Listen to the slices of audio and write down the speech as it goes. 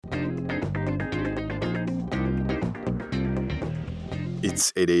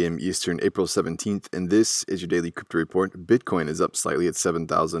It's 8 a.m. Eastern, April 17th, and this is your daily crypto report. Bitcoin is up slightly at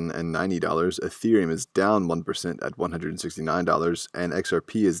 $7,090. Ethereum is down 1% at $169, and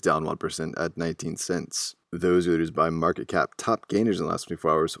XRP is down 1% at 19 cents. Those are leaders by market cap. Top gainers in the last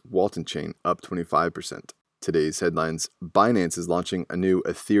 24 hours, Walton Chain up 25%. Today's headlines: Binance is launching a new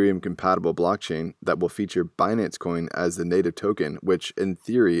Ethereum-compatible blockchain that will feature Binance Coin as the native token, which in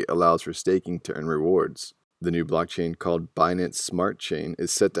theory allows for staking to earn rewards. The new blockchain, called Binance Smart Chain,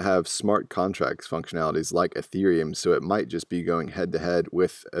 is set to have smart contracts functionalities like Ethereum, so it might just be going head-to-head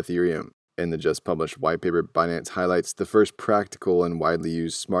with Ethereum. In the just-published white paper, Binance highlights the first practical and widely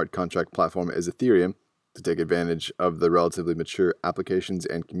used smart contract platform is Ethereum. To take advantage of the relatively mature applications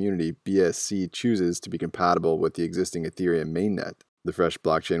and community, BSC chooses to be compatible with the existing Ethereum mainnet. The fresh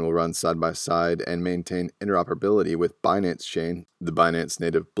blockchain will run side by side and maintain interoperability with Binance Chain, the Binance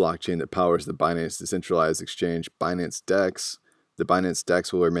native blockchain that powers the Binance decentralized exchange Binance DEX. The Binance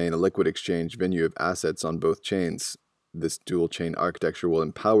DEX will remain a liquid exchange venue of assets on both chains. This dual chain architecture will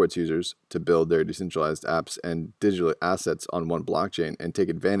empower its users to build their decentralized apps and digital assets on one blockchain and take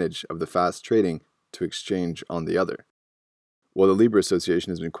advantage of the fast trading to exchange on the other. While the Libra Association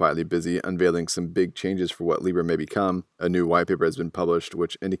has been quietly busy unveiling some big changes for what Libra may become, a new white paper has been published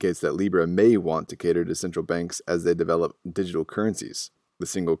which indicates that Libra may want to cater to central banks as they develop digital currencies. The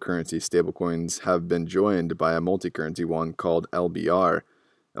single currency stablecoins have been joined by a multi-currency one called LBR.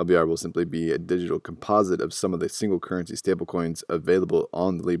 LBR will simply be a digital composite of some of the single currency stablecoins available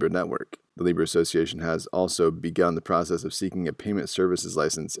on the Libra network. The Libra Association has also begun the process of seeking a payment services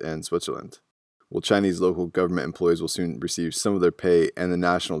license in Switzerland. While Chinese local government employees will soon receive some of their pay and the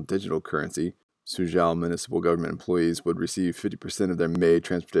national digital currency, Suzhou municipal government employees would receive 50% of their May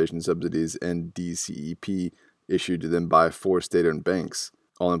transportation subsidies and DCEP issued to them by 4 state-owned banks.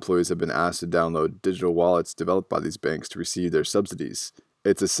 All employees have been asked to download digital wallets developed by these banks to receive their subsidies.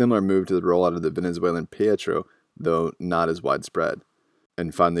 It's a similar move to the rollout of the Venezuelan Petro, though not as widespread.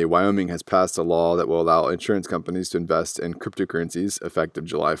 And finally, Wyoming has passed a law that will allow insurance companies to invest in cryptocurrencies effective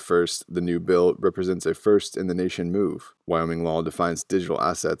July 1st. The new bill represents a first-in-the-nation move. Wyoming law defines digital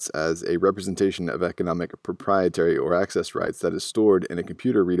assets as a representation of economic proprietary or access rights that is stored in a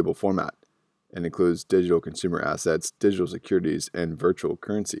computer-readable format and includes digital consumer assets, digital securities, and virtual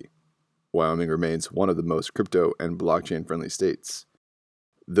currency. Wyoming remains one of the most crypto and blockchain-friendly states.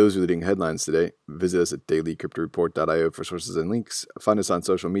 Those are leading headlines today. Visit us at dailycryptoreport.io for sources and links. Find us on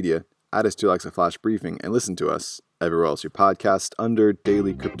social media, add us to Alexa Flash Briefing, and listen to us everywhere else you podcast under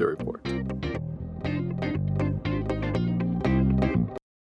Daily Crypto Report.